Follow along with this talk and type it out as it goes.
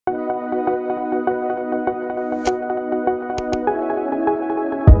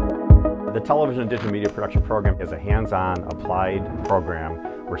television and digital media production program is a hands-on, applied program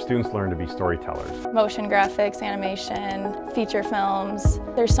where students learn to be storytellers. Motion graphics, animation, feature films.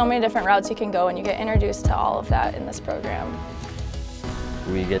 There's so many different routes you can go and you get introduced to all of that in this program.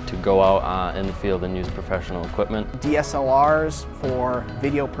 We get to go out in the field and use professional equipment. DSLRs for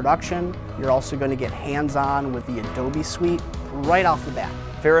video production. You're also going to get hands-on with the Adobe suite right off the bat.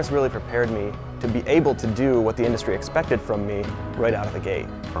 Ferris really prepared me to be able to do what the industry expected from me right out of the gate.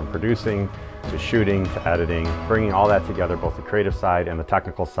 From producing to shooting to editing, bringing all that together, both the creative side and the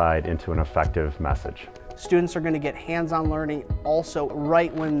technical side, into an effective message. Students are going to get hands-on learning also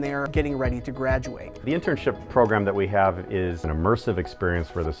right when they're getting ready to graduate. The internship program that we have is an immersive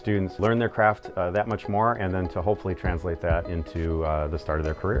experience where the students learn their craft that much more, and then to hopefully translate that into the start of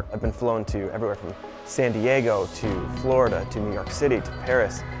their career. I've been flown to everywhere from San Diego to Florida to New York City to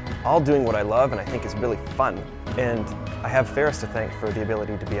Paris, all doing what I love and I think is really fun. And I have Ferris to thank for the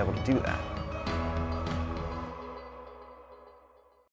ability to be able to do that.